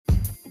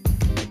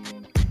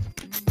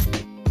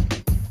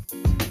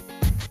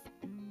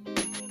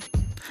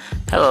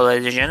Hello,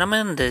 ladies and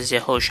gentlemen, this is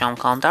your host Sean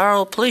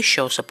Contaro. Please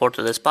show support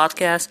to this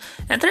podcast.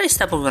 And today's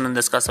step we're going to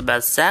discuss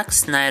about Zack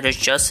Snyder's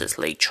Justice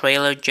League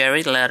trailer.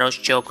 Jared Leto's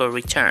Joker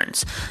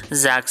returns.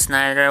 Zack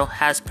Snyder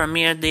has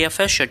premiered the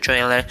official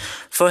trailer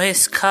for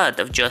his cut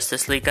of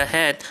Justice League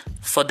ahead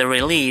for the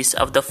release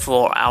of the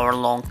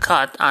 4-hour-long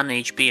cut on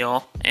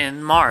HBO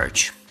in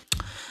March.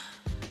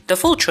 The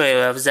full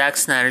trailer of Zack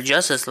Snyder's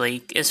Justice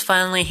League is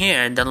finally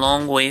here. The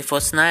long wait for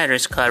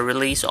Snyder's cut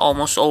release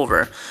almost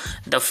over.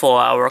 The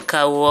 4-hour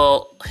cut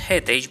will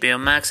hit HBO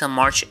Max on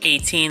March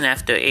 18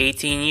 after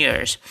 18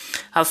 years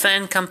of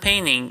fan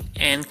campaigning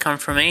and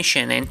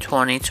confirmation in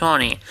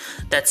 2020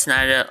 that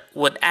Snyder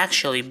would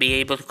actually be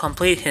able to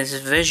complete his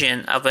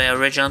vision of the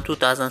original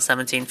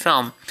 2017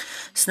 film.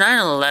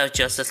 Snyder left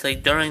Justice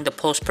League during the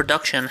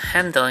post-production,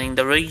 handling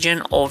the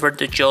region over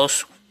to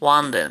Joss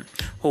Whedon,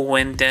 who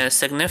would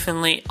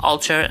significantly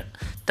alter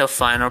the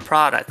final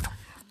product.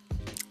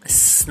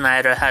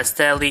 Snyder has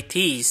steadily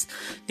teased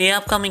the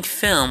upcoming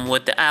film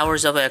with the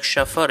hours of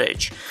extra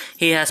footage.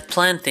 He has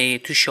plenty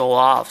to show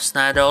off.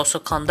 Snyder also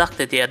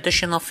conducted the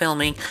additional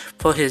filming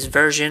for his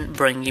version,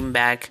 bringing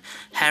back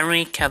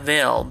Henry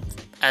Cavill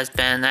as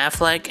Ben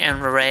Affleck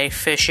and Ray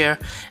Fisher,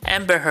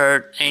 Amber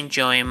Heard, and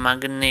Joey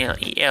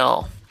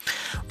Manganiello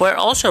were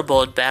also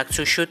brought back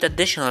to shoot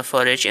additional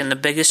footage, and the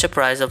biggest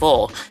surprise of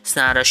all,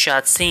 Snyder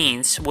shot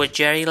scenes with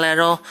Jared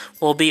Leto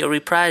will be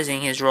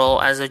reprising his role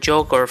as the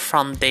Joker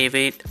from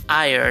David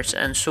Ayer's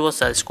and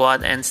Suicide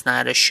Squad, and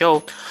Snyder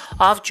showed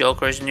off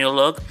Joker's new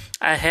look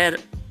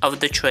ahead of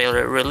the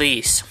trailer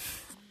release.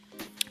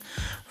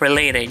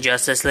 Related,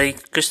 Justice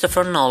League,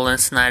 Christopher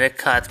Nolan's Snyder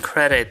Cut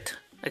credit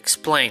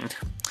explained.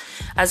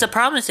 As a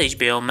promised,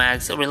 HBO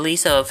Max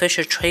released an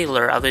official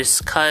trailer of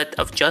his cut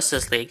of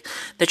Justice League.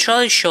 The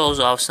trailer shows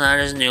off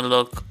Snyder's new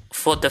look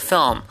for the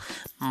film,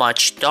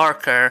 much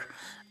darker,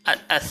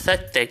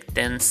 aesthetic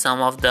than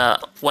some of the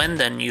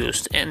Whedon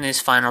used in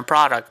his final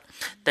product.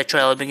 The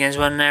trailer begins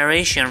with a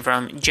narration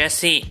from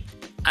Jesse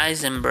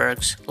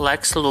Eisenberg's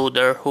Lex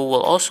Luthor, who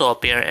will also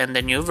appear in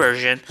the new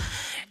version,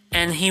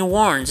 and he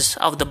warns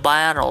of the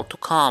battle to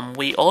come.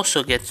 We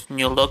also get a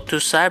new look to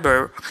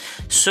Cyber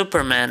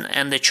Superman,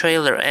 and the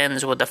trailer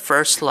ends with the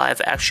first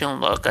live-action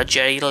look at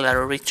Jared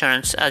Leto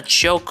returns as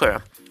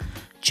Joker.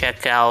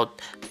 Check out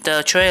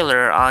the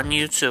trailer on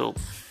YouTube.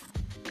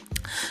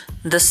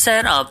 The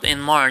setup in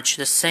March,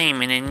 the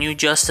same in a new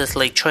Justice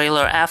League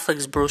trailer.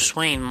 Affleck's Bruce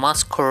Wayne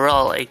must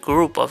corral a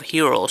group of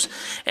heroes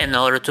in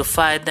order to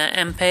fight the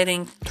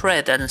impending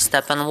threat and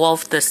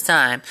Steppenwolf this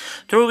time.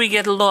 Through we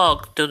get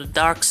logged to the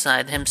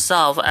Darkseid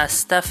himself as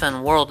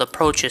Steppenwolf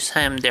approaches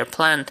him. Their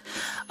planned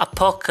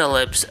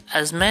apocalypse.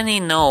 As many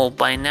know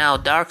by now,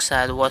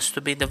 Darkseid was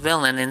to be the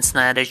villain in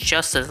Snyder's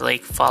Justice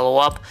League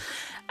follow-up,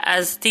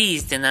 as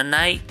teased in a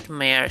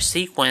nightmare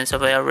sequence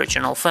of the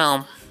original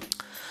film.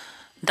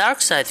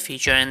 Darkseid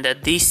feature in the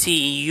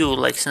DCEU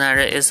like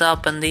Snyder is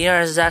up in the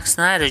air. Zack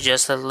Snyder's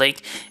Justice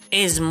League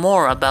is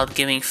more about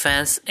giving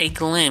fans a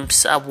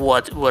glimpse of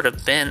what would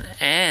have been,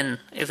 and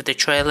if the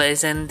trailer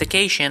is an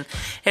indication,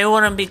 it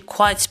wouldn't be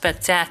quite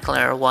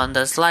spectacular. One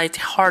does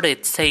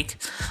light-hearted take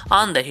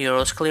on the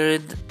heroes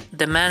clearly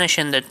diminish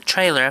in the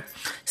trailer.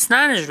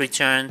 Snyder's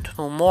return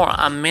to more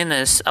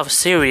ominous of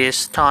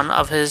serious tone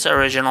of his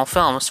original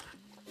films.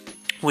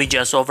 We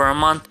just over a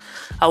month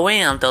away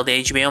until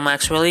the HBO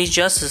Max release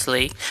Justice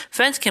League.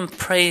 Fans can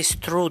praise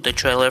through the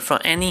trailer for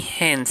any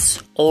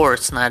hints or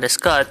Snyder's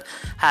Cut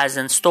has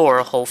in store.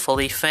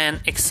 Hopefully fan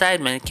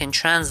excitement can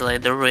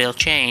translate the real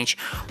change,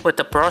 with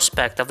the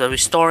prospect of the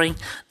restoring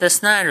the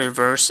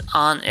Snyderverse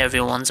on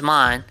everyone's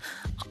mind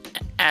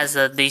as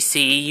the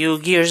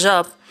DCEU gears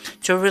up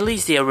to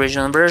release the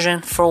original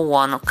version for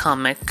one of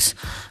comics'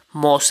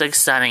 most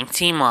exciting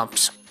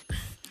team-ups.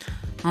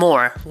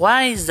 More,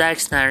 why is Zack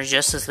Snyder's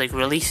Justice League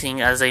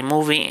releasing as a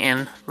movie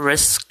and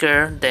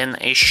riskier than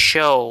a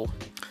show?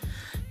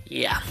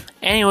 Yeah.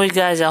 Anyway,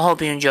 guys, I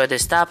hope you enjoyed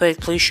this topic.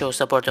 Please show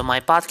support to my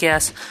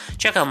podcast.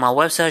 Check out my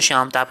website,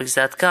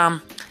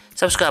 SeanTopics.com.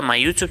 Subscribe my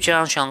YouTube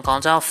channel, Sean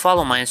Contaro.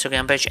 Follow my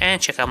Instagram page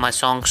and check out my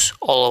songs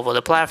all over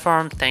the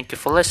platform. Thank you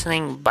for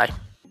listening. Bye.